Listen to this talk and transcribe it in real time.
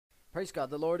Praise God.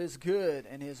 The Lord is good,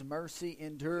 and his mercy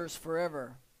endures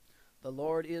forever. The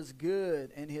Lord is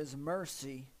good, and his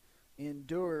mercy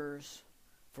endures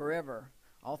forever.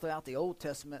 All throughout the Old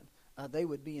Testament, they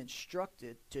would be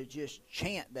instructed to just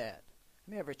chant that.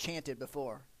 Have you ever chanted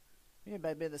before?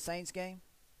 Anybody been to the Saints game?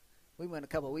 We went a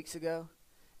couple of weeks ago.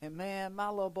 And man, my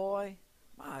little boy,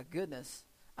 my goodness,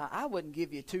 I wouldn't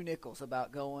give you 2 nickels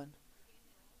about going.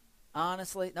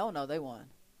 Honestly, no, they won.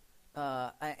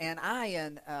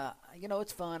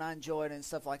 It's fun. I enjoy it and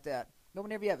stuff like that. But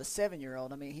whenever you have a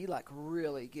 7-year-old, I mean, he like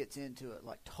really gets into it,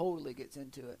 like totally gets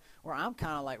into it. Where I'm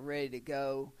kind of like ready to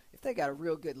go. If they got a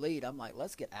real good lead, I'm like,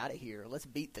 let's get out of here. Let's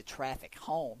beat the traffic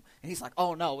home. And he's like,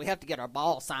 oh no, we have to get our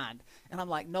ball signed. And I'm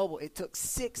like, Noble, it took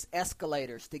 6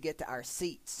 escalators to get to our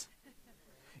seats.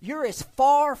 You're as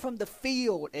far from the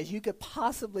field as you could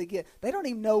possibly get. They don't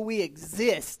even know we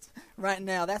exist right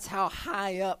now. That's how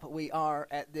high up we are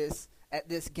at this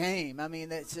game. I mean,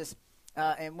 that's just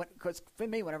because for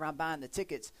me, whenever I'm buying the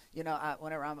tickets,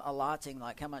 whenever I'm allotting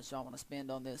like how much do I want to spend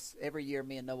on this, every year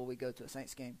me and Noble we go to a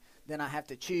Saints game. Then I have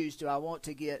to choose: do I want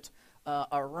to get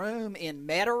a room in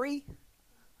Metairie,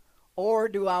 or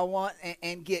do I want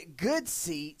and get good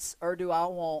seats, or do I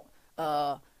want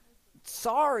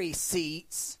sorry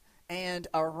seats and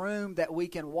a room that we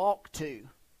can walk to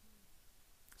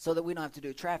so that we don't have to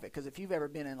do traffic? Because if you've ever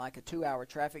been in like a 2-hour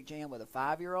traffic jam with a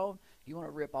 5-year-old, you want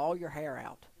to rip all your hair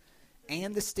out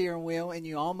and the steering wheel, and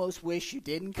you almost wish you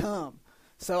didn't come.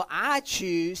 So I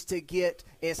choose to get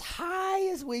as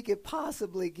high as we could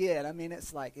possibly get. I mean,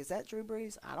 it's like, is that Drew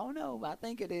Brees? I don't know, but I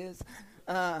think it is.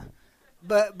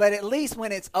 But at least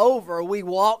when it's over, we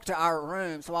walk to our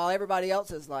room. So while everybody else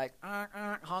is like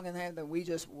honking their head, then we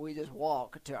just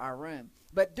walk to our room.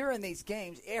 But during these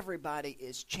games, everybody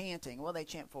is chanting. Well, they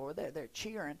chant forward. They're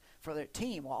cheering for their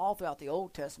team. Well, all throughout the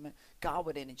Old Testament, God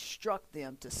would instruct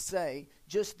them to say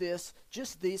just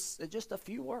a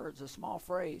few words, a small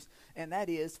phrase, and that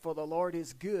is, for the Lord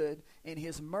is good, and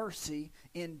his mercy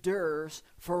endures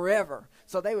forever.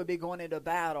 So they would be going into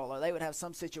battle, or they would have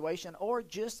some situation, or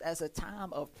just as a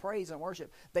time of praise and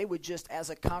worship, they would just, as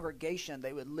a congregation,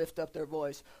 they would lift up their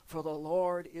voice, for the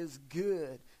Lord is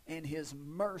good, and his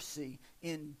mercy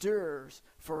endures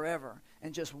forever.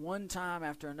 And just one time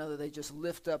after another, they just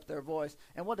lift up their voice.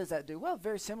 And what does that do? Well,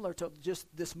 very similar to just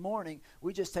this morning,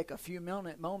 we just take a few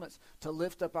moments to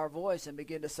lift up our voice and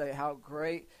begin to say how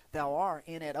great thou art.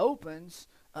 And it opens,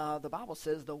 the Bible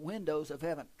says, the windows of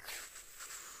heaven.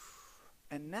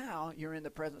 And now you're in the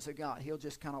presence of God. He'll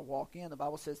just kind of walk in. The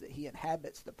Bible says that he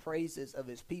inhabits the praises of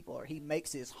his people, or he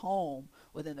makes his home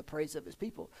within the praise of his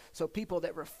people. So people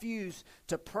that refuse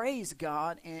to praise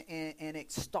God and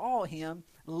extol him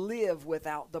live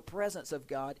without the presence of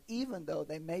God, even though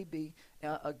they may be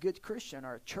a good Christian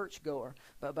or a churchgoer.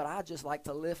 But I just like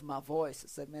to lift my voice and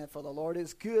say, man, for the Lord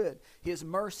is good. His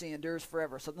mercy endures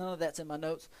forever. So none of that's in my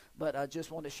notes, but I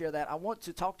just wanted to share that. I want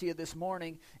to talk to you this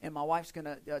morning, and my wife's going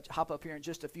to hop up here in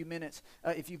just a few minutes.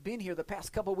 If you've been here the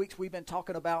past couple of weeks, we've been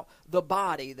talking about the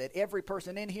body, that every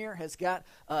person in here has got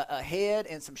a head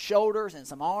and some shoulders and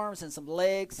some arms and some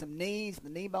legs, some knees, the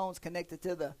knee bones connected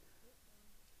to the...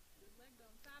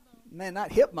 Man,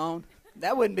 not hip bone.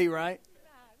 That wouldn't be right.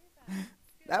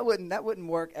 That wouldn't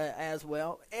work as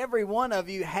well. Every one of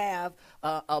you have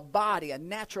a body, a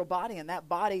natural body, and that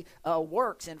body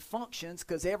works and functions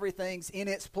because everything's in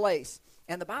its place.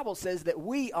 And the Bible says that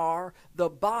we are the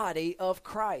body of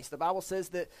Christ. The Bible says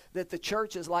that the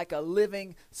church is like a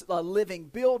living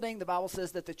building. The Bible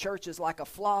says that the church is like a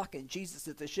flock and Jesus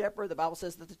is the shepherd. The Bible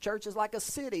says that the church is like a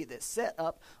city that's set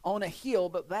up on a hill.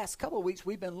 But the last couple of weeks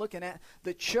we've been looking at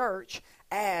the church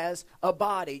as a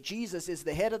body. Jesus is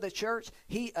the head of the church.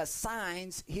 He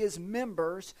assigns his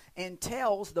members and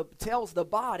tells the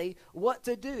body what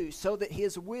to do so that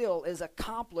his will is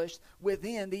accomplished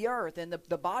within the earth. And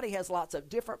the body has lots of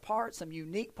different parts, some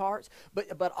unique parts,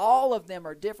 but all of them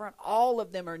are different. All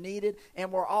of them are needed,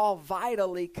 and we're all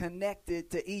vitally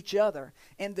connected to each other.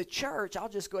 And the church, I'll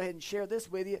just go ahead and share this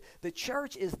with you. The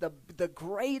church is the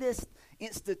greatest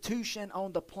institution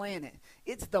on the planet.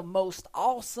 It's the most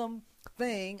awesome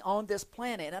thing on this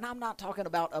planet. And I'm not talking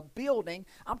about a building.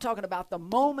 I'm talking about the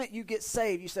moment you get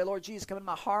saved. You say, Lord Jesus, come in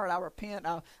my heart. I repent.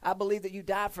 I believe that you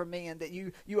died for me and that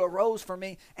you arose for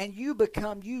me. And you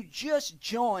just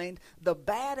joined the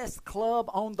baddest club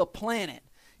on the planet.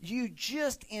 You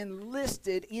just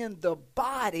enlisted in the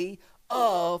body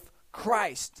of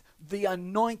Christ, the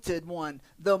anointed one,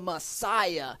 the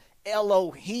Messiah,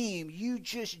 Elohim. You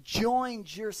just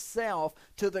joined yourself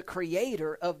to the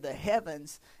creator of the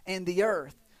heavens and the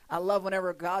earth. I love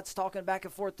whenever God's talking back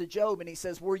and forth to Job and he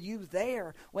says, were you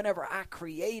there whenever I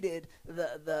created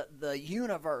the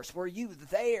universe? Were you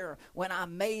there when I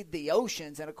made the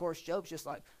oceans? And of course, Job's just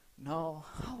like, no,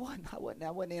 I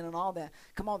wasn't in on all that.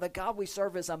 Come on, the God we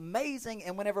serve is amazing.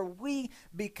 And whenever we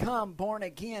become born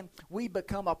again, we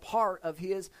become a part of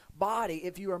his body.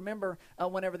 If you remember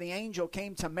whenever the angel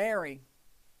came to Mary,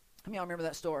 how many of y'all remember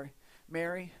that story?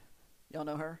 Mary, y'all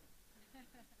know her?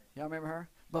 Y'all remember her?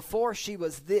 Before she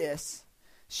was this,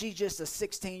 she's just a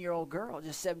 16-year-old girl,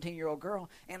 just 17-year-old girl.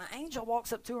 And an angel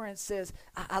walks up to her and says,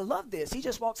 I love this. He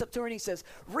just walks up to her and he says,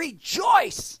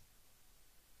 rejoice.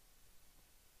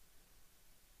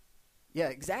 Yeah,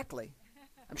 exactly.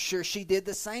 I'm sure she did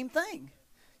the same thing.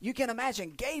 You can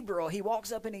imagine Gabriel, he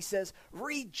walks up and he says,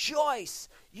 rejoice.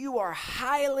 You are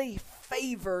highly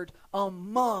favored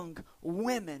among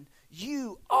women.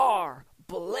 You are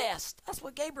blessed. That's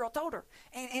what Gabriel told her.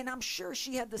 And I'm sure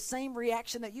she had the same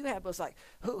reaction that you had. It was like,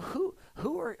 who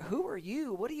are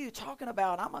you? What are you talking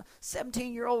about? I'm a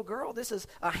 17-year-old girl. This is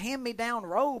a hand-me-down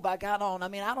robe I got on. I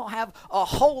mean, I don't have a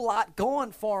whole lot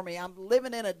going for me. I'm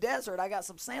living in a desert. I got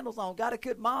some sandals on. Got a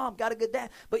good mom. Got a good dad.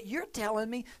 But you're telling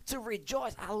me to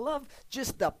rejoice. I love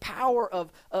just the power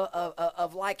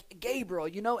of like Gabriel.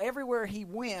 You know, everywhere he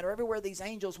went or everywhere these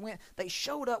angels went, they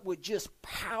showed up with just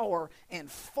power and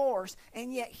force.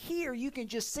 And yet here you can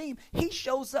just see him. He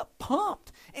shows up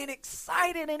pumped and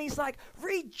excited. And he's like,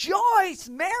 rejoice,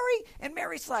 Mary. And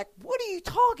Mary's like, what are you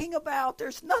talking about?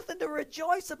 There's nothing to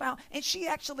rejoice about. And she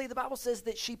actually, the Bible says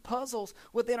that she puzzles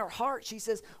within her heart. She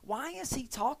says, why is he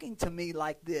talking to me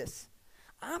like this?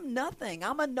 I'm nothing.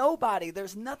 I'm a nobody.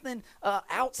 There's nothing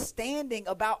outstanding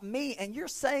about me. And you're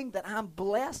saying that I'm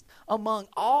blessed among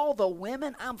all the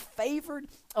women. I'm favored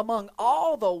among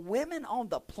all the women on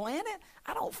the planet.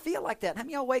 I don't feel like that. How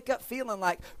many of y'all wake up feeling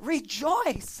like,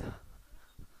 rejoice?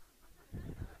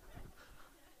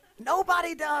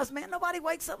 Nobody does, man. Nobody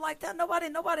wakes up like that.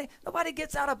 Nobody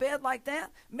gets out of bed like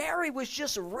that. Mary was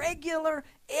just a regular,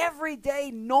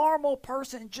 everyday, normal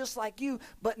person just like you,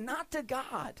 but not to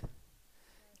God.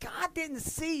 God didn't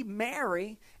see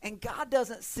Mary, and God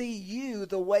doesn't see you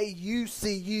the way you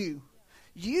see you.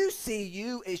 You see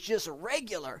you as just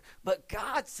regular, but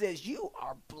God says you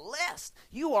are blessed.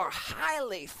 You are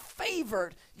highly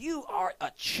favored. You are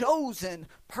a chosen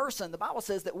person. The Bible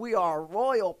says that we are a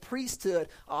royal priesthood,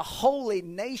 a holy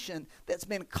nation that's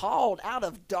been called out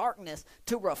of darkness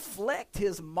to reflect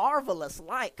his marvelous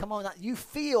light. Come on, you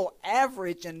feel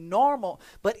average and normal,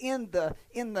 but in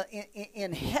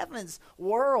heaven's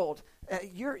world,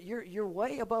 you're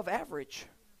way above average.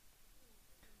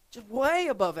 Just way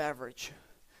above average.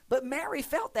 But Mary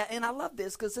felt that, and I love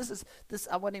this because this.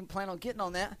 I wasn't even planning on getting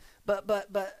on that. But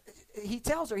he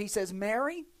tells her, he says,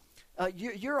 Mary,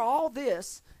 you're all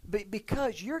this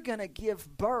because you're going to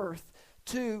give birth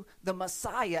to the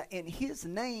Messiah, and his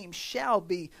name shall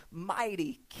be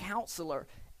Mighty Counselor,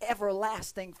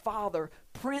 Everlasting Father,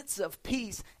 Prince of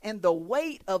Peace, and the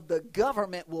weight of the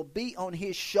government will be on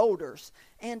his shoulders,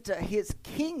 and to his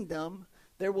kingdom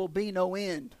there will be no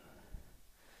end.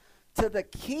 To the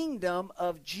kingdom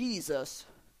of Jesus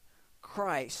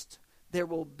Christ, there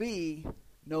will be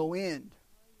no end.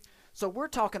 So we're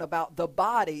talking about the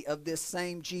body of this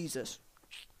same Jesus.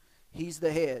 He's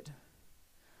the head.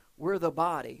 We're the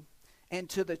body. And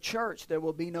to the church, there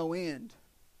will be no end.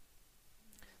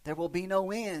 There will be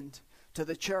no end to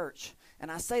the church.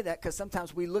 And I say that because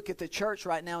sometimes we look at the church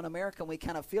right now in America and we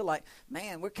kind of feel like,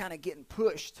 man, we're kind of getting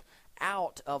pushed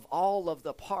out of all of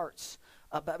the parts.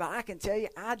 But I can tell you,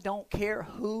 I don't care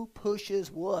who pushes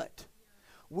what.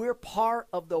 We're part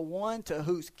of the one to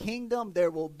whose kingdom there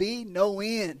will be no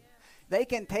end. They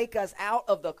can take us out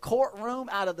of the courtroom,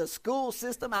 out of the school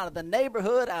system, out of the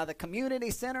neighborhood, out of the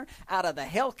community center, out of the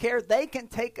healthcare. They can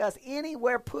take us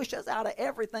anywhere, push us out of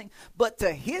everything. But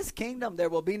to his kingdom, there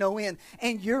will be no end.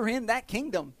 And you're in that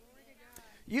kingdom.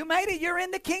 You made it. You're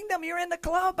in the kingdom. You're in the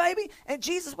club, baby. And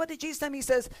Jesus, what did Jesus tell me?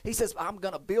 He says, I'm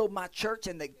going to build my church,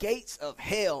 and the gates of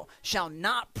hell shall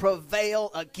not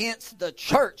prevail against the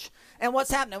church. And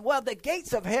what's happening? Well, the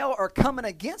gates of hell are coming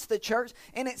against the church,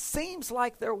 and it seems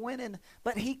like they're winning,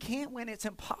 but he can't win. It's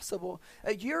impossible.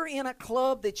 You're in a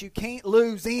club that you can't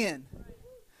lose in.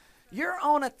 You're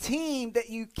on a team that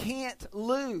you can't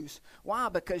lose. Why?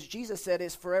 Because Jesus said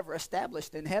it's forever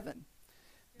established in heaven.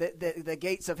 The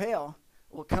gates of hell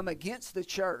will come against the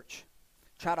church,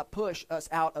 try to push us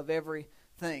out of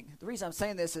everything. The reason I'm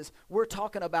saying this is we're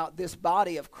talking about this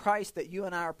body of Christ that you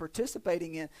and I are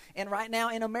participating in. And right now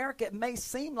in America, it may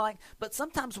seem like, but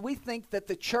sometimes we think that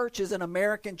the church is an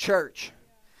American church.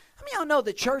 How many of y'all know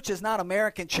the church is not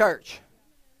American church?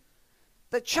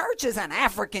 The church is an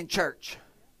African church.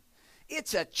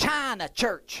 It's a China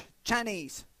church.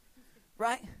 Chinese.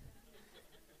 Right?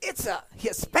 It's a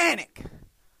Hispanic.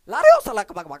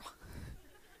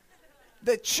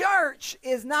 The church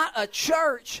is not a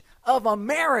church of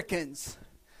Americans.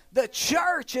 The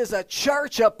church is a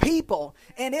church of people,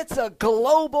 and it's a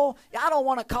global, I don't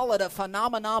want to call it a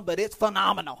phenomenon, but it's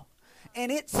phenomenal. And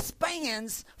it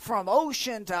spans from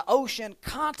ocean to ocean,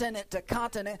 continent to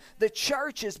continent. The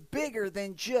church is bigger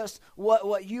than just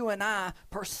what you and I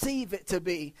perceive it to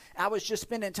be. I was just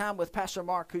spending time with Pastor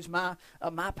Mark, who's my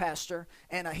pastor,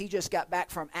 and he just got back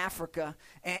from Africa,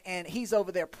 and he's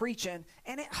over there preaching.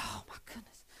 And oh my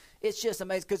goodness, it's just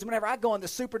amazing. Because whenever I go in the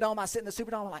Superdome, I sit in the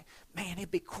Superdome, I'm like, man,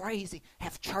 it'd be crazy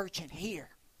have church in here.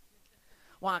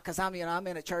 Why? Because I'm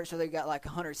in a church where they got like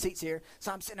 100 seats here,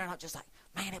 so I'm sitting there and I'm just like,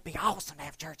 man, it'd be awesome to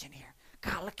have church in here.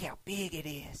 God, look how big it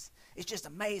is. It's just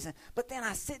amazing. But then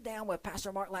I sit down with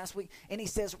Pastor Mark last week, and he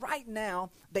says right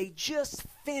now they just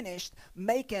finished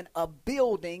making a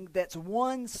building that's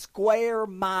 1 square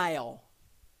mile.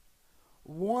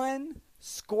 1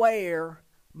 square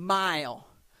mile.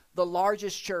 The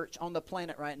largest church on the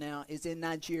planet right now is in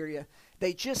Nigeria.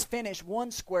 They just finished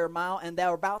 1 square mile, and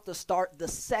they're about to start the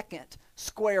 2nd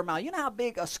square mile. You know how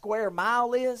big a square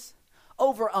mile is?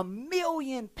 Over 1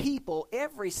 million people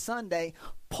every Sunday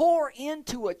pour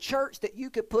into a church that you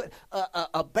could put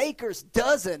a baker's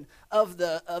dozen of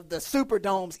the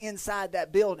Superdomes inside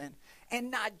that building. And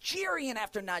Nigerian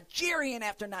after Nigerian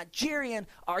after Nigerian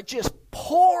are just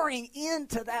pouring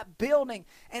into that building.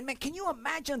 And man, can you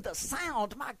imagine the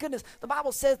sound? My goodness, the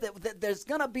Bible says that there's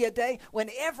going to be a day when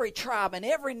every tribe and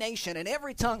every nation and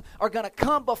every tongue are going to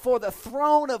come before the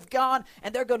throne of God,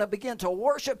 and they're going to begin to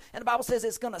worship. And the Bible says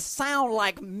it's going to sound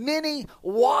like many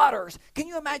waters. Can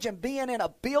you imagine being in a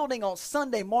building on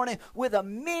Sunday morning with a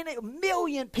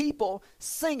million people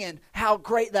singing how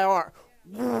great they are?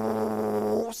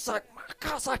 It's like,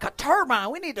 God, it's like a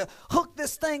turbine. We need to hook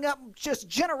this thing up and just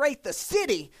generate the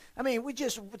city. I mean, we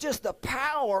just the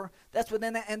power that's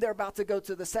within that, and they're about to go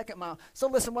to the 2nd mile. So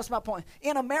listen, what's my point?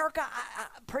 In America, I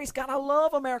praise God, I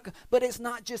love America, but it's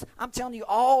not just, I'm telling you,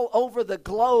 all over the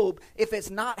globe, if it's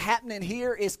not happening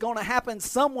here, it's going to happen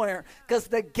somewhere, because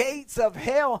the gates of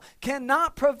hell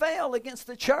cannot prevail against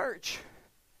the church.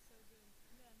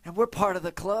 And we're part of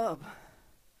the club.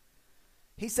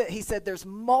 He said there's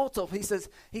multiple. He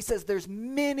says there's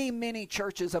many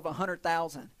churches of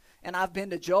 100,000. And I've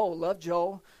been to Joel. Love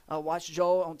Joel. Watched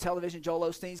Joel on television. Joel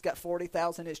Osteen's got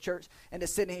 40,000 in his church. And to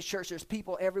sit in his church, there's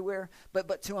people everywhere.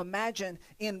 But to imagine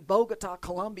in Bogota,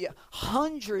 Colombia,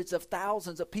 hundreds of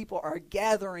thousands of people are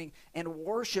gathering and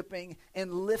worshiping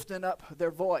and lifting up their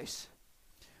voice.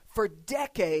 For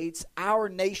decades, our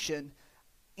nation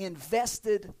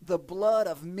invested the blood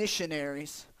of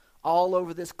missionaries all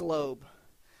over this globe.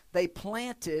 They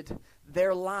planted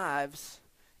their lives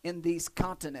in these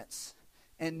continents.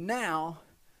 And now,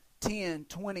 10,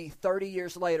 20, 30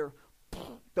 years later,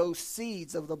 those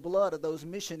seeds of the blood of those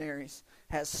missionaries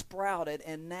has sprouted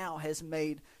and now has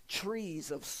made trees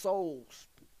of souls.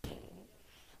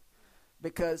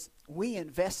 Because we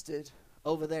invested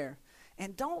over there.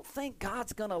 And don't think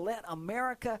God's going to let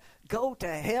America go to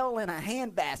hell in a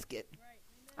handbasket.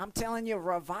 I'm telling you,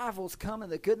 revival's coming.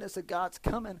 The goodness of God's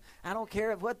coming. I don't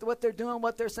care what they're doing,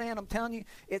 what they're saying. I'm telling you,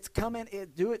 it's coming.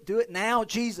 Do it now,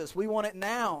 Jesus. We want it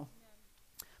now.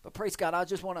 But praise God, I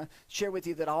just want to share with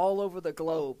you that all over the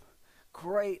globe,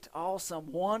 great,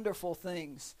 awesome, wonderful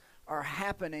things are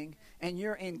happening, and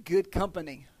you're in good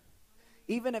company.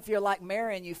 Even if you're like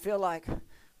Mary and you feel like,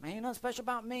 man, ain't nothing special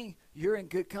about me, you're in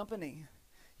good company.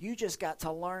 You just got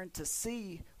to learn to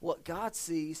see what God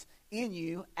sees in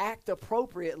you, act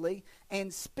appropriately,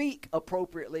 and speak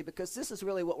appropriately, because this is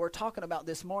really what we're talking about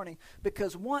this morning.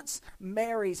 Because once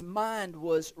Mary's mind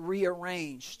was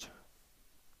rearranged,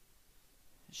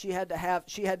 she had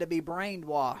to be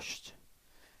brainwashed.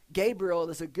 Gabriel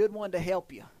is a good one to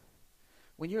help you.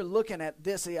 When you're looking at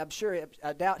this,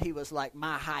 I doubt he was like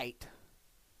my height,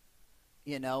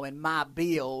 and my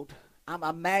build. I'm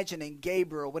imagining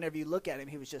Gabriel, whenever you look at him,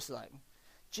 he was just like,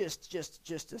 just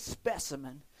a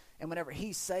specimen. And whenever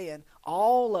he's saying,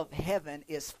 all of heaven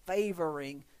is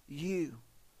favoring you.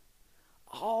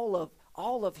 All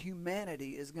of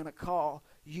humanity is going to call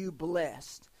you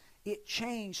blessed. It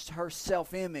changed her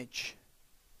self-image.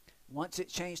 Once it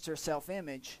changed her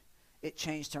self-image, it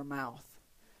changed her mouth.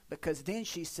 Because then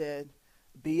she said,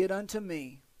 be it unto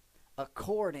me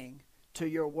according to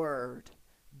your word.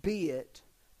 Be it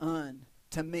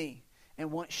unto me.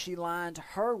 And once she lined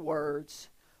her words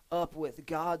up with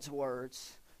God's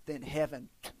words, then heaven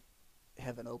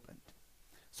opened.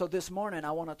 So this morning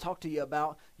I want to talk to you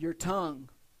about your tongue.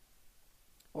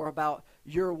 or about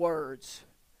your words.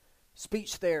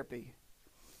 Speech therapy.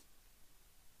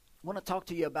 I want to talk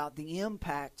to you about the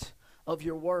impact of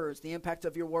your words, the impact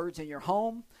of your words in your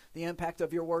home, the impact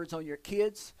of your words on your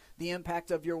kids, the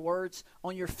impact of your words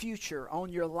on your future,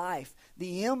 on your life,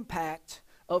 the impact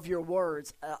of your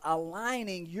words,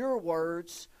 aligning your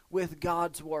words with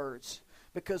God's words.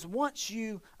 Because once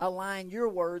you align your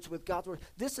words with God's word,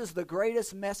 this is the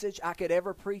greatest message I could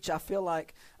ever preach. I feel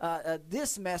like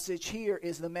this message here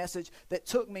is the message that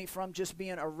took me from just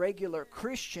being a regular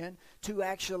Christian to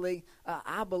actually,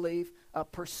 I believe,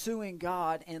 pursuing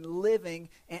God and living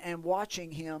and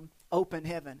watching Him open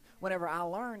heaven. Whenever I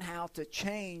learned how to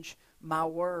change my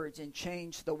words and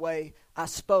change the way I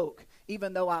spoke,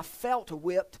 even though I felt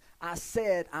whipped, I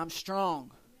said, I'm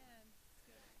strong.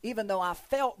 Even though I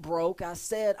felt broke, I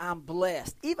said, I'm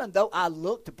blessed. Even though I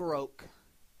looked broke,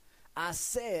 I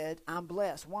said, I'm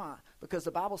blessed. Why? Because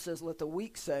the Bible says, let the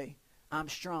weak say, I'm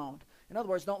strong. In other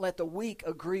words, don't let the weak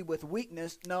agree with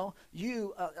weakness. No,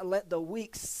 you let the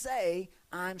weak say,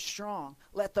 I'm strong.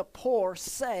 Let the poor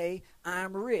say,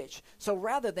 I'm rich. So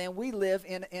rather than we live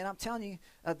in, and I'm telling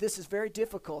you, this is very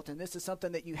difficult, and this is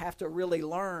something that you have to really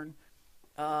learn.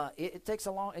 It takes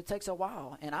a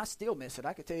while, and I still miss it.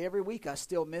 I could tell you every week I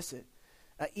still miss it.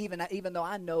 Even though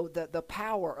I know the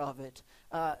power of it,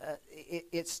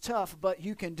 it's tough, but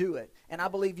you can do it. And I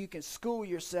believe you can school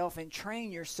yourself and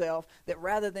train yourself that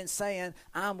rather than saying,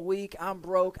 I'm weak, I'm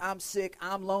broke, I'm sick,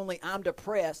 I'm lonely, I'm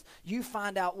depressed, you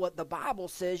find out what the Bible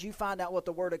says, you find out what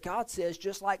the Word of God says,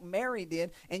 just like Mary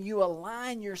did, and you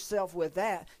align yourself with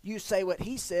that. You say what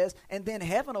He says, and then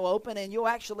heaven will open, and you'll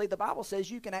actually, the Bible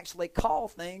says, you can actually call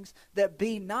things that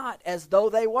be not as though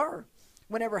they were.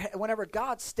 Whenever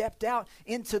God stepped out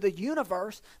into the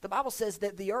universe, the Bible says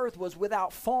that the earth was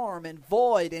without form and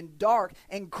void and dark,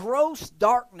 and gross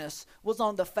darkness was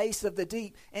on the face of the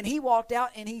deep. And He walked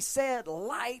out and He said,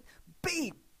 light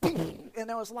be. And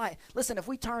there was light. Listen, if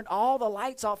we turned all the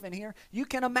lights off in here, you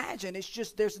can imagine it's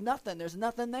just, there's nothing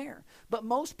there. But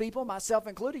most people, myself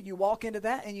included, you walk into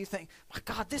that and you think, my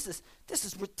God, this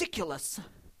is ridiculous.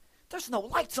 There's no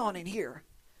lights on in here.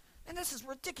 And this is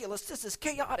ridiculous. This is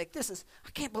chaotic. I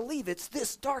can't believe it's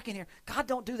this dark in here. God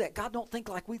don't do that. God don't think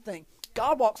like we think.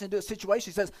 God walks into a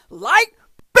situation, He says, light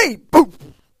be, boom,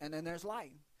 and then there's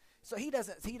light. So He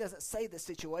doesn't say the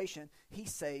situation. He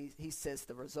says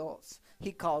the results.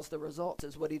 He calls the results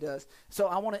is what He does. So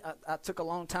I took a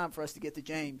long time for us to get to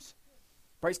James.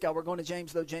 Praise God. We're going to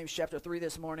James, though, James chapter 3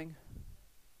 this morning.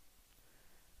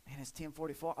 Man, it's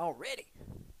 10:44 already.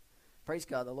 Praise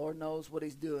God. The Lord knows what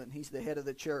He's doing. He's the head of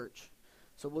the church.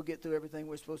 So we'll get through everything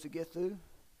we're supposed to get through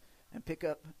and pick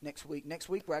up next week. Next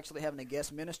week, we're actually having a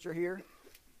guest minister here.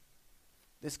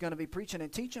 This is going to be preaching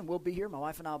and teaching. We'll be here. My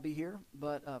wife and I will be here.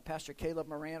 But Pastor Caleb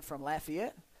Moran from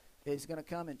Lafayette is going to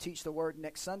come and teach the Word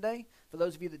next Sunday. For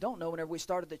those of you that don't know, whenever we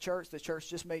started the church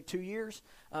just made 2 years.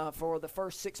 For the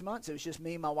first 6 months, it was just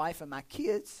me, my wife, and my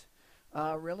kids.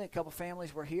 Really, a couple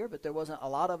families were here, but there wasn't a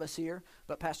lot of us here.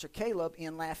 But Pastor Caleb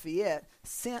in Lafayette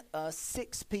sent us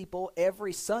 6 people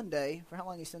every Sunday. For how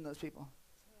long did he send those people?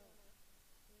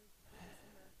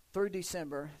 Through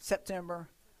December, September,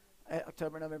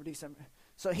 October, November, December.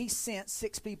 So he sent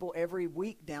 6 people every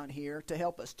week down here to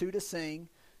help us. 2 to sing,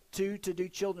 2 to do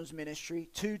children's ministry,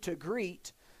 2 to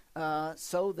greet,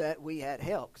 so that we had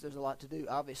help, because there's a lot to do,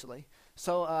 obviously.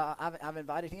 So I've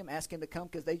invited him, asked him to come,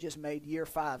 because they just made year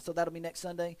 5. So that'll be next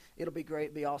Sunday. It'll be great.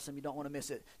 It'll be awesome. You don't want to miss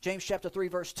it. James chapter 3,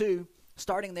 verse 2,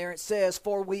 starting there, it says,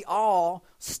 for we all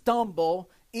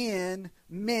stumble in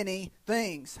many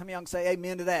things. How many of y'all can say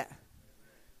amen to that?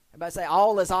 Everybody say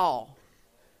all is all.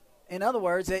 In other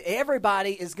words,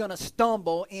 everybody is going to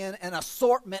stumble in an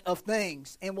assortment of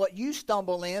things. And what you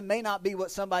stumble in may not be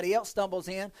what somebody else stumbles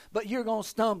in, but you're going to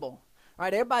stumble. All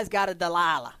right, everybody's got a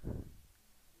Delilah.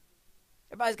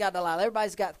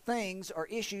 Everybody's got things or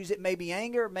issues. It may be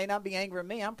anger. It may not be anger in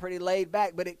me. I'm pretty laid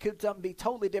back, but it could be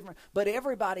totally different. But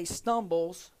everybody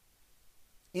stumbles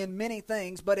in many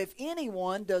things. But if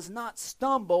anyone does not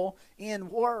stumble in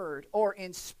word or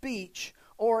in speech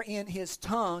or in his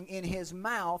tongue, in his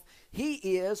mouth, he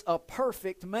is a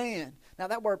perfect man. Now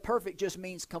that word perfect just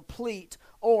means complete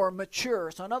or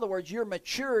mature. So in other words, your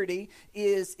maturity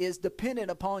is dependent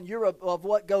upon of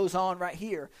what goes on right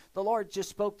here. The Lord just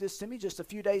spoke this to me just a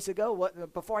few days ago,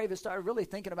 before I even started really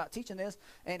thinking about teaching this,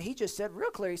 and He just said real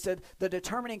clear, He said, the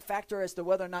determining factor as to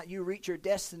whether or not you reach your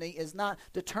destiny is not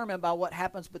determined by what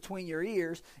happens between your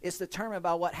ears, it's determined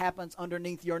by what happens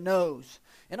underneath your nose.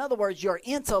 In other words, your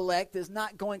intellect is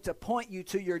not going to point you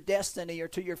to your destiny or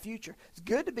to your future. future. It's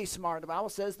good to be smart. The Bible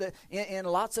says that in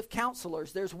lots of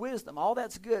counselors, there's wisdom. All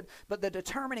that's good. But the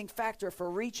determining factor for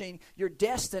reaching your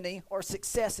destiny or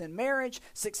success in marriage,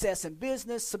 success in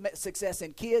business, success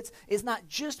in kids is not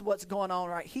just what's going on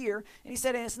right here. And he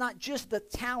said, and it's not just the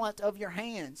talent of your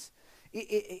hands.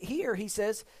 Here he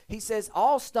says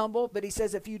all stumble, but he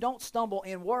says if you don't stumble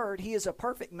in word, he is a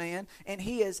perfect man, and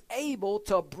he is able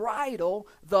to bridle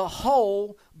the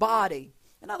whole body.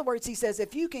 In other words, he says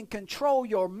if you can control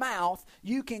your mouth,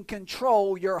 you can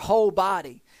control your whole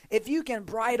body. If you can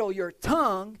bridle your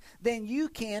tongue, then you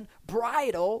can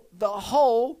bridle the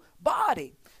whole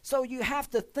body. So you have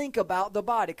to think about the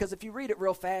body, because if you read it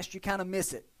real fast, you kind of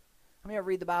miss it. How many ever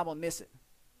read the Bible and miss it?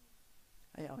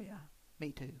 Oh yeah,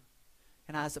 me too.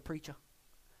 And I was a preacher.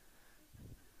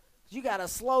 You got to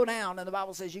slow down, and the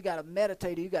Bible says you got to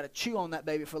meditate, you got to chew on that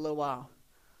baby for a little while.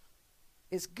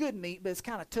 It's good meat, but it's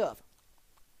kind of tough.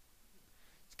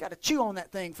 It's got to chew on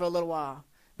that thing for a little while.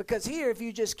 Because here, if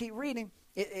you just keep reading,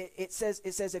 it says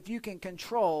if you can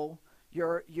control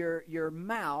your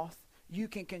mouth, you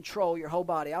can control your whole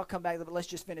body. I'll come back, but let's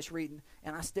just finish reading.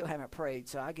 And I still haven't prayed,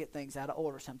 so I get things out of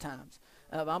order sometimes.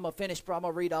 I'm going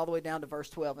to read all the way down to verse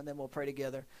 12, and then we'll pray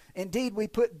together. Indeed, we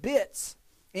put bits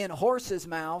in horses'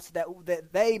 mouths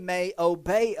that they may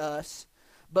obey us,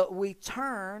 but we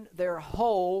turn their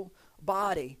whole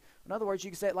body. In other words,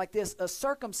 you can say it like this: a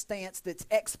circumstance that's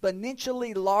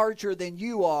exponentially larger than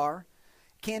you are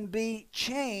can be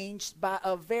changed by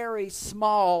a very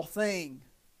small thing.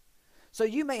 So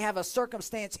you may have a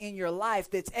circumstance in your life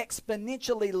that's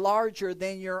exponentially larger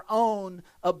than your own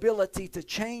ability to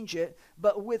change it,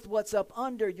 but with what's up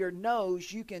under your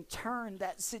nose, you can turn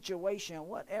that situation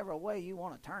whatever way you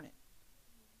want to turn it.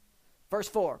 Verse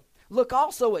 4, look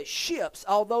also at ships,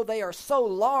 although they are so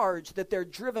large that they're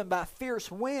driven by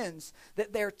fierce winds,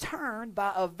 that they're turned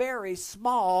by a very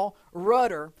small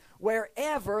rudder,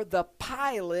 wherever the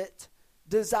pilot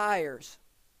desires.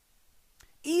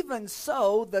 Even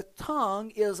so, the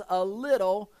tongue is a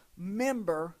little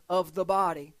member of the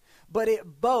body, but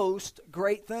it boasts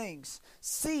great things.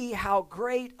 See how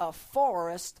great a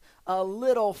forest a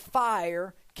little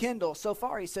fire kindles. So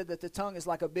far, he said that the tongue is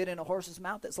like a bit in a horse's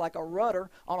mouth. It's like a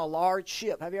rudder on a large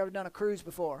ship. Have you ever done a cruise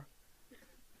before?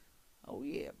 Oh,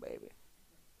 yeah, baby.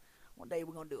 One day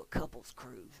we're going to do a couples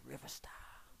cruise, river style.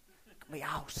 It's going to be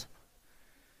awesome.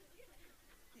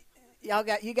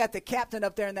 You got the captain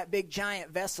up there in that big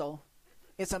giant vessel.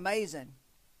 It's amazing.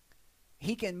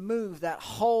 He can move that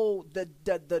whole, the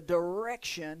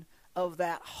direction of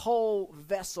that whole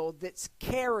vessel that's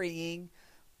carrying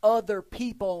other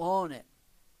people on it.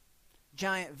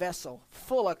 Giant vessel,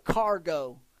 full of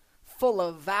cargo, full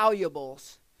of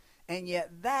valuables. And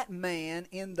yet that man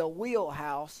in the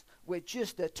wheelhouse, with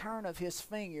just a turn of his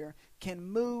finger, can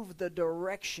move the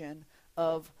direction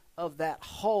of that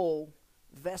whole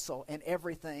vessel and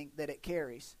everything that it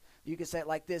carries. You can say it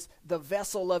like this: the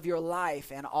vessel of your life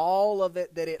and all of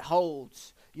it that it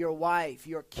holds. Your wife,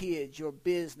 your kids, your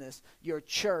business, your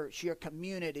church, your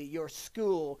community, your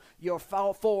school, your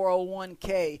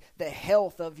 401k, the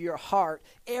health of your heart.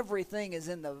 Everything is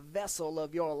in the vessel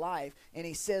of your life. And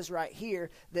he says right here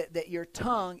that your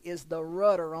tongue is the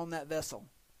rudder on that vessel.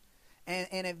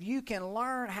 And if you can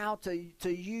learn how to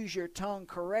use your tongue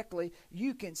correctly,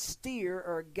 you can steer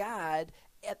or guide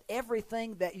at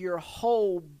everything that your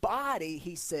whole body,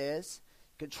 he says,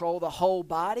 control the whole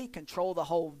body, control the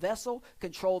whole vessel,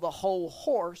 control the whole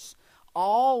horse,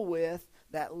 all with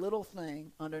that little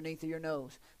thing underneath of your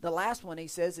nose. The last one he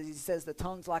says the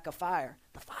tongue's like a fire.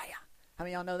 The fire. How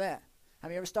many of y'all know that?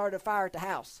 Have you ever started a fire at the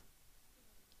house?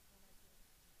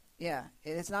 Yeah,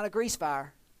 it's not a grease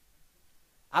fire.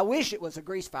 I wish it was a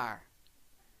grease fire.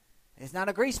 It's not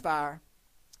a grease fire.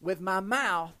 With my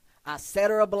mouth, I set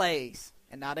her ablaze,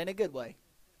 and not in a good way.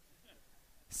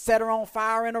 Set her on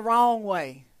fire in the wrong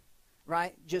way,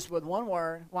 right? Just with one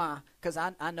word. Why? Because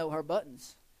I know her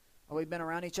buttons. We've been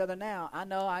around each other now. I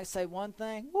know I say one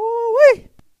thing. Woo-wee!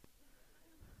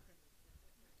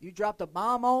 You dropped a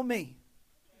bomb on me,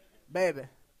 baby.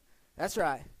 That's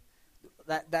right.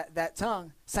 That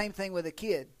tongue, same thing with a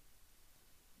kid.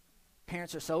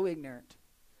 Parents are so ignorant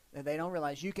that they don't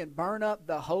realize you can burn up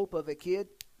the hope of a kid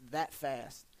that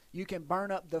fast. You can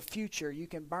burn up the future. You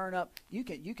can burn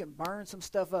some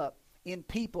stuff up in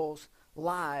people's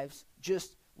lives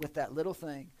just with that little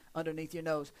thing underneath your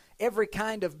nose. Every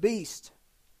kind of beast.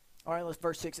 All right, let's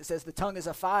verse 6. It says, the tongue is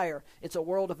a fire. It's a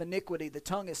world of iniquity. The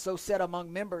tongue is so set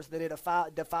among members that it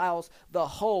defiles the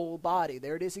whole body.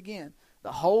 There it is again.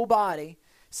 The whole body.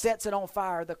 sets it on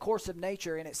fire, the course of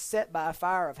nature, and it's set by a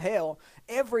fire of hell,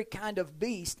 every kind of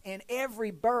beast and every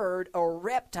bird or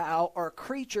reptile or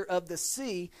creature of the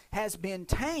sea has been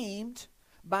tamed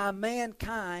by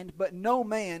mankind, but no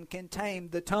man can tame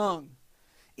the tongue.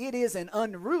 It is an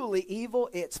unruly evil.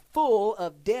 It's full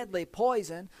of deadly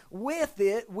poison. With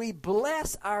it, we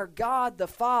bless our God the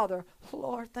Father.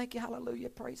 Lord, thank you, hallelujah,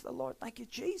 praise the Lord, thank you,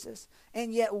 Jesus.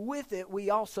 And yet with it, we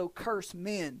also curse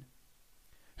men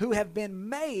who have been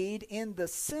made in the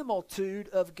similitude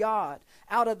of God.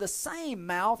 Out of the same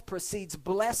mouth proceeds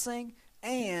blessing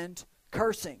and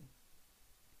cursing.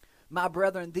 My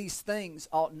brethren, these things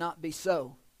ought not be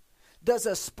so. Does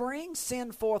a spring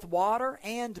send forth water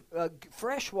and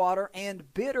fresh water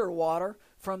and bitter water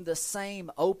from the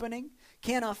same opening?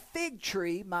 Can a fig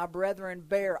tree, my brethren,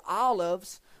 bear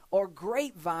olives, or a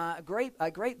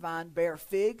grapevine bear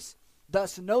figs?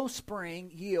 Thus no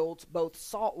spring yields both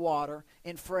salt water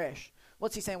and fresh.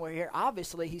 What's he saying over here?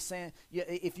 Obviously, he's saying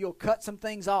if you'll cut some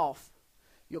things off,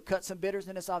 you'll cut some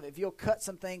bitterness off. If you'll cut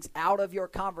some things out of your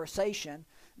conversation,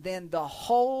 then the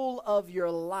whole of your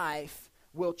life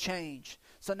will change.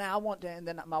 So now I want to, and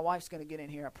then my wife's going to get in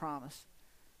here, I promise.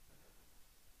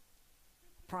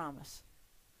 Promise.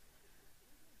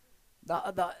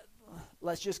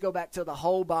 Let's just go back to the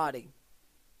whole body.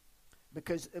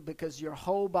 Because your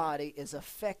whole body is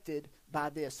affected by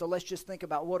this. So let's just think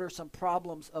about what are some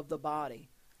problems of the body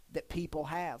that people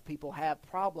have. People have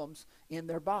problems in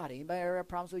their body. Anybody ever have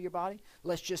problems with your body?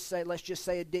 Let's just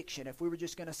say addiction. If we were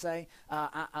just going to say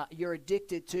you're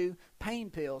addicted to pain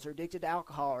pills, or addicted to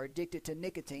alcohol, or addicted to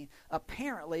nicotine,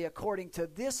 apparently, according to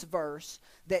this verse,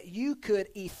 that you could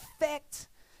affect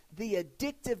the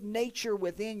addictive nature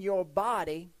within your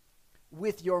body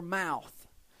with your mouth.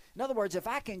 In other words, if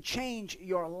I can change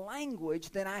your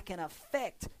language, then I can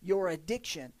affect your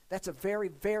addiction. That's a very,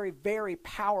 very, very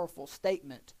powerful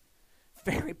statement.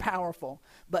 Very powerful.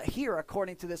 But here,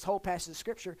 according to this whole passage of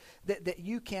Scripture, that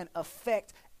you can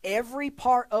affect every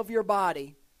part of your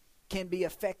body can be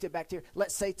affected back there.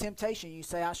 Let's say temptation. You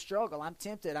say, I struggle. I'm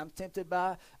tempted. I'm tempted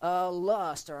by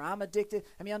lust, or I'm addicted.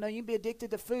 I mean, I know you can be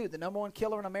addicted to food. The number one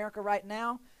killer in America right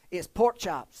now is pork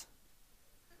chops.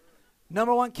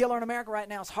 Number one killer in America right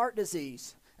now is heart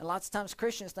disease. And lots of times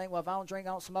Christians think, well, if I don't drink,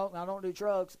 I don't smoke, and I don't do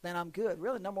drugs, then I'm good.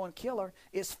 Really, number one killer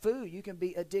is food. You can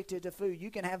be addicted to food.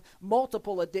 You can have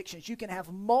multiple addictions. You can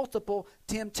have multiple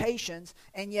temptations.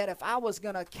 And yet if I was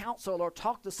going to counsel or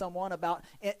talk to someone about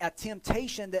a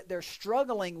temptation that they're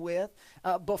struggling with,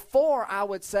 before I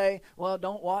would say, well,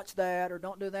 don't watch that or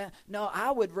don't do that. No,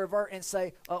 I would revert and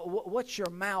say, what's your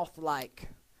mouth like?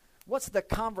 What's the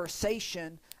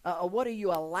conversation? What are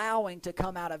you allowing to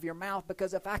come out of your mouth?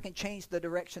 Because if I can change the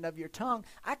direction of your tongue,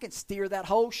 I can steer that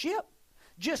whole ship.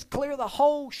 Just clear the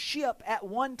whole ship at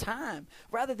one time,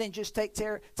 rather than just take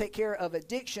care of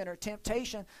addiction or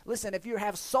temptation. Listen, if you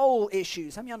have soul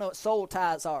issues, how many of y'all know what soul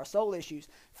ties are? Soul issues.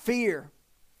 Fear.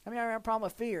 How many of y'all have a problem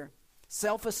with fear?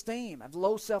 Self-esteem. I have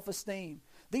low self-esteem.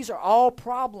 These are all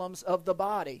problems of the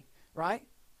body, right?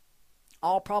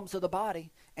 All problems of the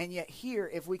body. And yet here,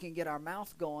 if we can get our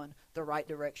mouth going the right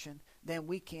direction, then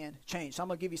we can change. So I'm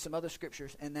going to give you some other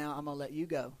scriptures, and now I'm going to let you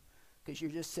go, because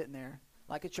you're just sitting there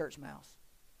like a church mouse.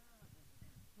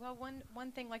 Well,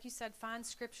 one thing, like you said, find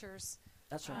scriptures.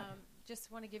 That's right.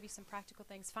 Just want to give you some practical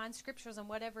things. Find scriptures on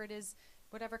whatever it is,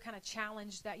 whatever kind of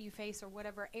challenge that you face, or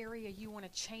whatever area you want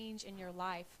to change in your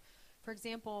life. For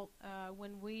example,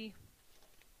 when we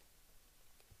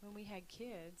had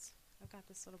kids, I've got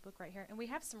this little book right here, and we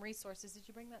have some resources. Did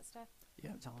you bring that stuff?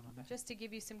 Yeah, it's all on my back. Just to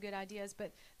give you some good ideas.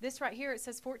 But this right here, it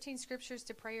says 14 scriptures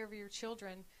to pray over your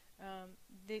children.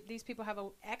 These people have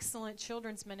an excellent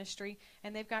children's ministry,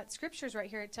 and they've got scriptures right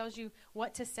here. It tells you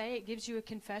what to say. It gives you a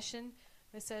confession.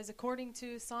 It says, according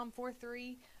to Psalm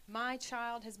 4:3, my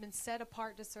child has been set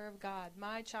apart to serve God.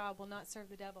 My child will not serve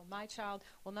the devil. My child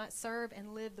will not serve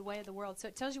and live the way of the world. So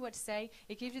it tells you what to say.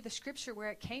 It gives you the scripture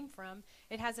where it came from.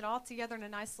 It has it all together in a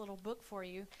nice little book for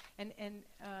you. And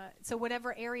so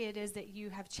whatever area it is that you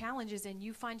have challenges in,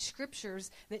 you find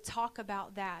scriptures that talk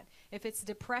about that. If it's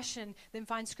depression, then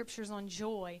find scriptures on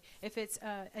joy. If it's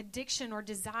addiction or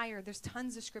desire, there's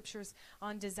tons of scriptures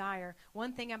on desire.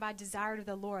 One thing I desire to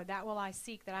the Lord, that will I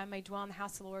seek, that I may dwell in the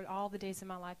house of the Lord all the days of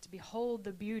my life, to behold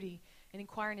the beauty and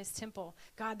inquire in his temple.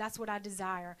 God, that's what I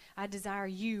desire. I desire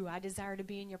you. I desire to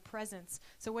be in your presence.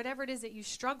 So whatever it is that you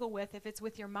struggle with, if it's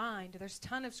with your mind, there's a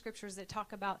ton of scriptures that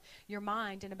talk about your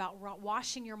mind and about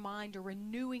washing your mind or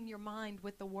renewing your mind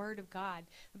with the word of God.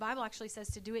 The Bible actually says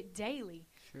to do it daily.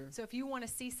 Sure. So if you want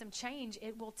to see some change,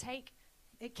 it will take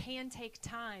it can take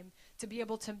time to be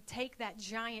able to take that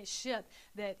giant ship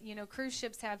that, cruise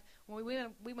ships have. When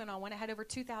we went on one, it had over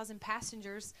 2,000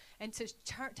 passengers, and to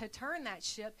turn that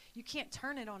ship, you can't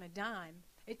turn it on a dime.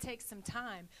 It takes some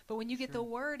time. But when you get the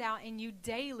word out and you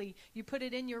put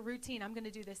it in your routine, I'm going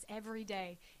to do this every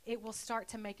day, it will start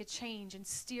to make a change and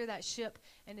steer that ship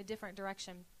in a different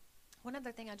direction. One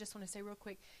other thing I just want to say real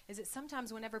quick is that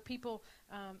sometimes whenever people,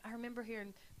 I remember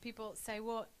hearing people say,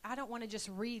 well, I don't want to just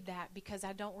read that because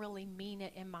I don't really mean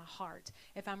it in my heart.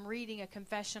 If I'm reading a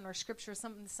confession or scripture,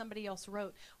 something somebody else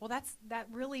wrote, well, that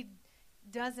really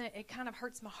doesn't, it kind of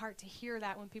hurts my heart to hear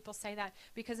that when people say that,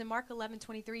 because in Mark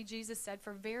 11:23, Jesus said,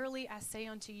 "For verily I say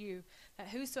unto you, that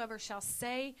whosoever shall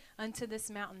say unto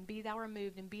this mountain, be thou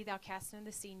removed and be thou cast into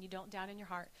the sea, and you don't doubt in your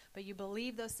heart, but you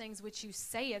believe those things which you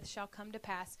saith shall come to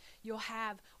pass, you'll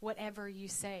have whatever you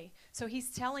say." So he's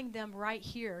telling them right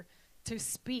here to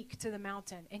speak to the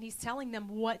mountain, and he's telling them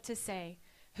what to say.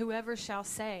 Whoever shall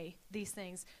say these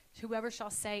things, whoever shall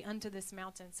say unto this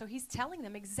mountain. So he's telling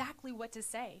them exactly what to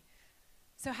say.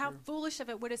 So how foolish of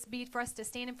it would it be for us to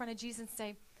stand in front of Jesus and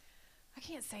say, I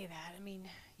can't say that. I mean,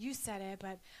 you said it,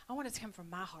 but I want it to come from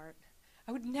my heart.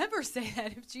 I would never say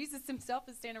that. If Jesus himself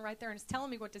is standing right there and is telling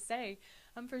me what to say,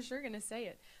 I'm for sure going to say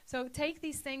it. So take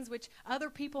these things which other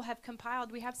people have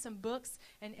compiled. We have some books,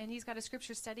 and he's got a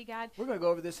scripture study guide. We're going to go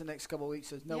over this in the next couple of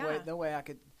weeks. There's no way I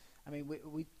could. I mean,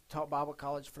 we taught Bible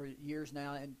college for years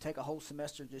now and take a whole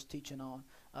semester just teaching on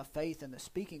faith and the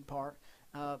speaking part.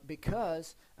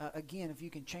 Because again, if you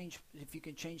can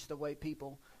change the way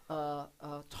people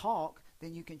talk,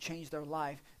 then you can change their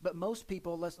life. But most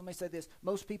people, let me say this: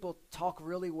 most people talk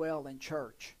really well in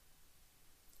church.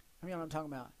 I mean, what I'm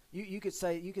talking about. You could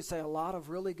say a lot of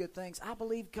really good things. I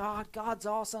believe God. God's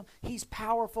awesome. He's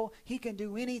powerful. He can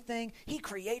do anything. He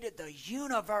created the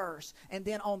universe. And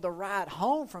then on the ride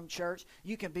home from church,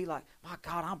 you can be like, my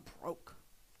God, I'm broke.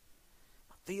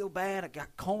 I feel bad. I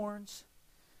got corns.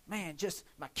 Man, just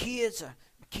my kids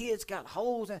got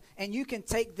holes. And you can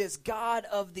take this God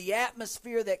of the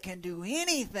atmosphere that can do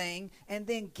anything and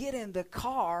then get in the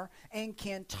car and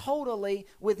can totally,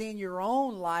 within your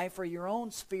own life or your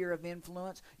own sphere of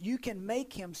influence, you can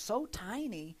make him so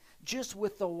tiny just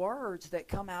with the words that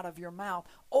come out of your mouth,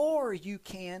 or you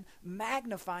can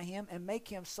magnify him and make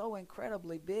him so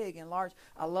incredibly big and large.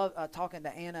 I love talking to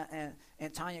Anna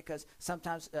and Tanya, because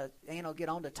sometimes Anna will get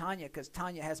on to Tanya because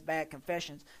Tanya has bad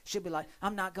confessions. She'll be like,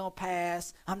 I'm not going to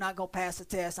pass the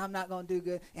test, I'm not going to do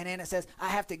good. And Anna says, I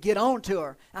have to get on to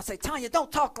her. I say, Tanya,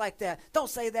 don't talk like that. Don't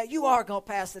say that. You are going to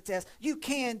pass the test. You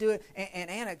can do it. And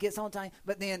Anna gets on Tanya.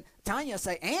 But then Tanya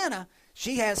say, Anna,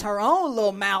 she has her own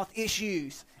little mouth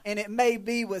issues. And it may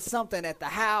be with something at the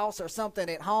house or something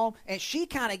at home, and she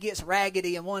kind of gets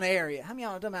raggedy in one area. How many of y'all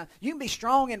know what I'm talking about? You can be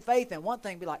strong in faith and one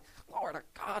thing be like, Lord of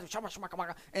God,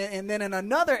 and then in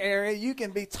another area you can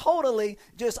be totally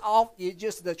just off.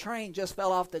 The train just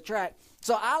fell off the track.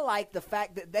 So I like the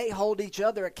fact that they hold each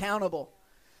other accountable.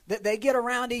 That they get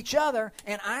around each other,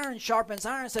 and iron sharpens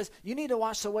iron. Says, you need to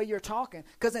watch the way you're talking,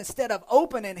 because instead of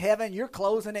opening heaven, you're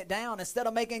closing it down. Instead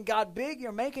of making God big,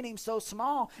 you're making him so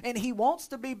small, and he wants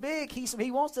to be big.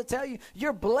 He wants to tell you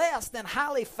you're blessed and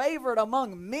highly favored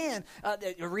among men.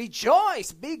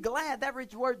 Rejoice, be glad. That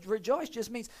word rejoice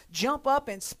just means jump up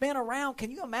and spin around.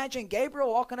 Can you imagine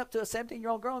Gabriel walking up to a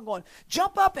 17-year-old girl and going,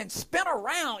 jump up and spin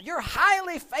around, you're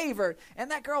highly favored?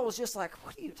 And that girl was just like,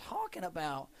 what are you talking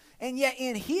about? And yet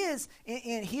in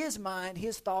his mind,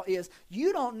 his thought is,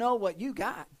 you don't know what you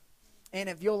got. And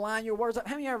if you'll line your words up,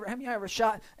 how many of you ever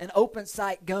shot an open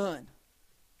sight gun?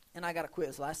 And I got a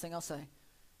quiz. Last thing I'll say.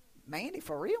 Mandy,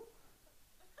 for real?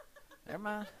 Never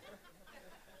mind.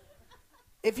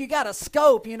 If you got a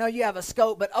scope, you have a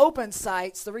scope. But open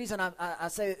sights, the reason I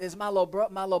say it is my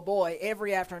little boy,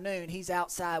 every afternoon, he's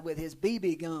outside with his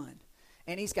BB gun.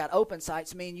 And he's got open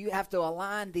sights, meaning you have to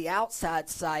align the outside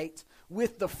sight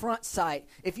with the front sight.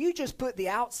 If you just put the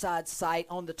outside sight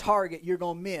on the target, you're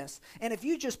going to miss. And if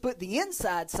you just put the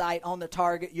inside sight on the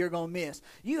target, you're going to miss.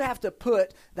 You have to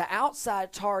put the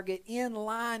outside target in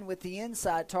line with the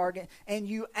inside target, and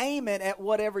you aim it at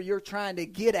whatever you're trying to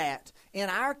get at. In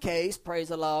our case, praise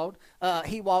the Lord,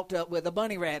 he walked up with a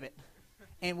bunny rabbit,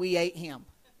 and we ate him.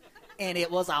 And it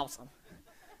was awesome.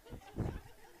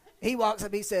 He walks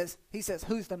up, he says,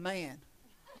 who's the man?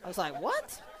 I was like,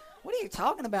 what? What are you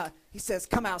talking about? He says,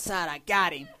 come outside, I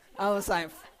got him. I was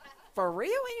like, for real?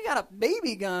 You got a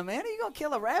BB gun, man. Are you going to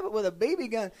kill a rabbit with a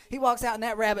BB gun? He walks out, and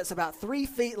that rabbit's about 3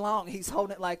 feet long. He's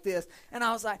holding it like this. And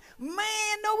I was like, man,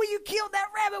 no way you killed that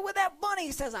rabbit with that bunny.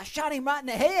 He says, I shot him right in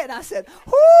the head. I said,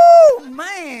 whoo,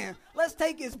 man, let's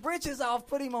take his britches off,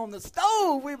 put him on the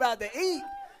stove. We're about to eat.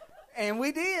 And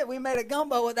we did. We made a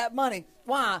gumbo with that money.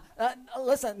 Why?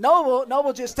 Listen,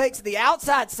 Noble just takes the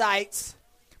outside sights,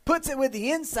 puts it with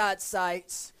the inside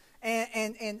sights,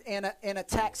 and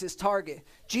attacks his target.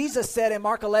 Jesus said in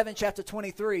Mark 11, chapter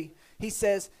 23, he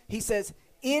says,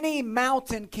 any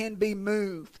mountain can be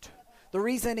moved. The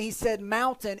reason he said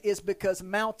mountain is because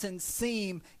mountains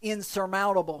seem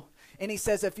insurmountable. And he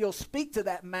says, if you'll speak to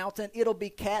that mountain, it'll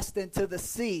be cast into the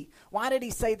sea. Why did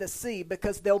he say the sea?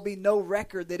 Because there'll be no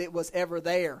record that it was ever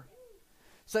there.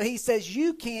 So he says,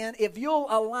 you can, if you'll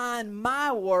align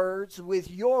my words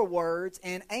with your words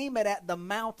and aim it at the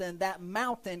mountain, that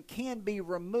mountain can be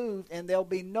removed and there'll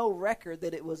be no record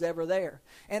that it was ever there.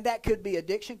 And that could be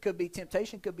addiction, could be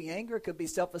temptation, could be anger, could be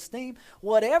self-esteem.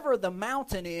 Whatever the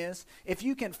mountain is, if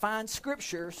you can find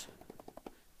scriptures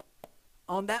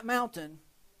on that mountain,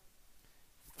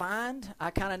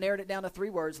 I kind of narrowed it down to 3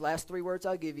 words. Last 3 words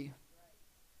I'll give you.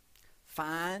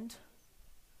 Find,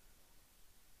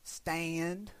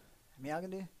 stand, y'all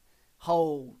can do?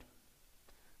 Hold.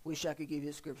 Wish I could give you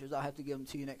the scriptures. I'll have to give them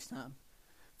to you next time.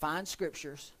 Find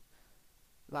scriptures.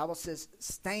 The Bible says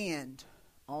stand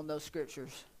on those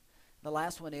scriptures. The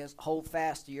last one is hold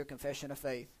fast to your confession of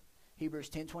faith.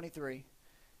 Hebrews 10:23.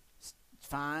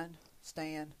 Find,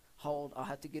 stand, hold. I'll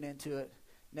have to get into it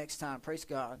next time. Praise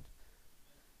God.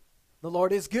 The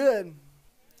Lord is good.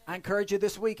 I encourage you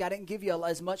this week. I didn't give you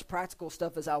as much practical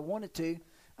stuff as I wanted to.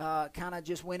 Kind of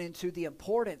just went into the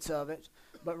importance of it.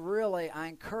 But really, I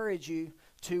encourage you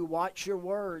to watch your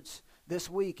words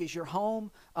this week. Is your home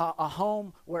a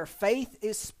home where faith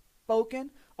is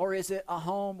spoken, or is it a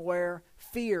home where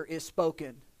fear is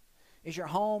spoken? Is your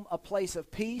home a place of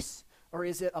peace, or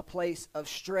is it a place of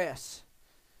stress?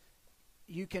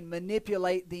 You can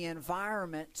manipulate the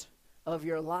environment of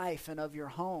your life and of your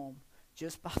home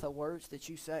just by the words that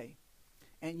you say.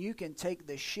 And you can take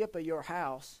the ship of your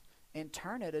house and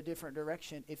turn it a different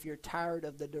direction if you're tired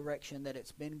of the direction that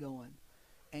it's been going.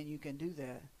 And you can do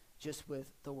that just with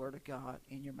the word of God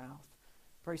in your mouth.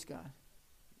 Praise God.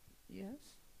 Yes?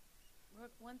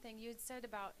 One thing you had said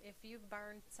about if you've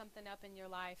burned something up in your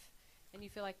life and you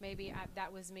feel like maybe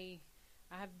that was me.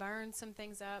 I have burned some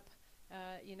things up,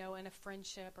 in a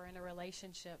friendship or in a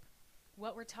relationship.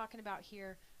 What we're talking about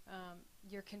here,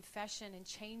 your confession and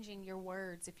changing your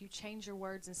words. If you change your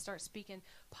words and start speaking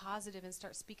positive and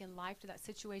start speaking life to that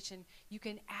situation, you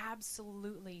can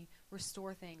absolutely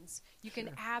restore things. You can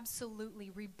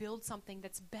absolutely rebuild something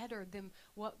that's better than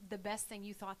what the best thing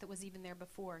you thought that was even there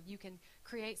before. You can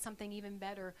create something even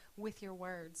better with your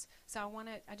words. So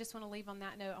I just want to leave on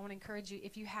that note. I want to encourage you,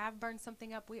 if you have burned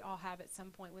something up, we all have at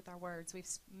some point with our words. We've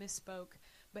misspoke.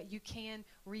 But you can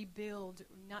rebuild,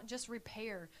 not just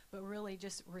repair, but really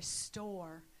just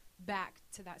restore back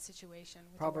to that situation.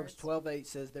 Proverbs 12:8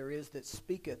 says, there is that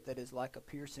speaketh that is like a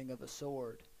piercing of a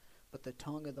sword, but the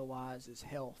tongue of the wise is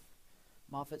health.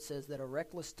 Moffat says that a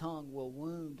reckless tongue will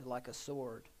wound like a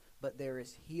sword, but there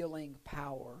is healing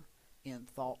power in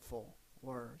thoughtful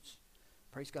words.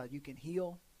 Praise God. You can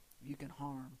heal, you can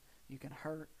harm, you can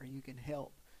hurt, or you can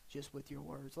help just with your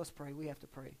words. Let's pray. We have to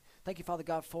pray. Thank you, Father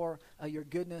God, for your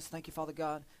goodness. Thank you, Father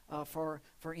God, for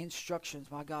instructions.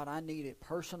 My God, I need it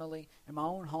personally in my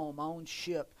own home, my own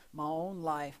ship, my own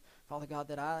life. Father God,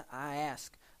 that I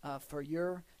ask for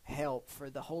your help, for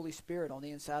the Holy Spirit on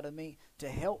the inside of me to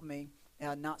help me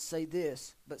not say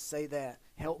this, but say that.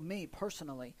 Help me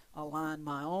personally align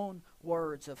my own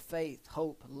words of faith,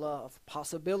 hope, love,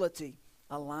 possibility.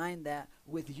 Align that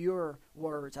with your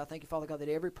words. I thank you, Father God, that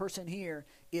every person here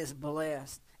is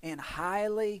blessed and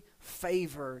highly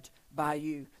favored by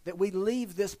you. That we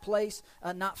leave this place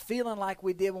not feeling like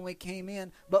we did when we came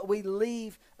in, but we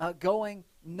leave going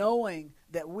knowing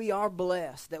that we are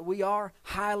blessed, that we are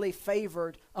highly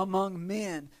favored among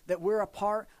men, that we're a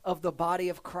part of the body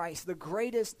of Christ, the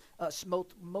greatest,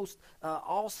 most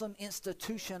awesome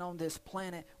institution on this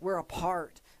planet. We're a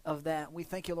part of that. We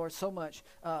thank you, Lord, so much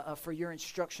for your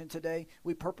instruction today.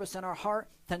 We purpose in our heart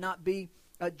to not be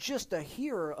just a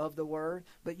hearer of the word,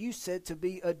 but you said to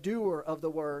be a doer of the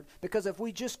word. Because if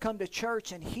we just come to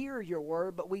church and hear your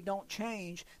word, but we don't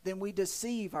change, then we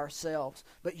deceive ourselves.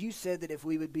 But you said that if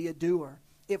we would be a doer,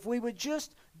 if we would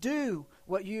just do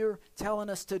what you're telling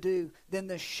us to do, then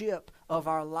the ship of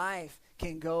our life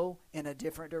can go in a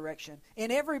different direction.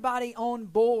 And everybody on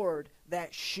board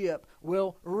that ship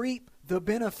will reap the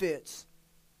benefits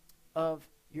of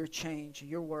your change,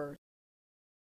 your word.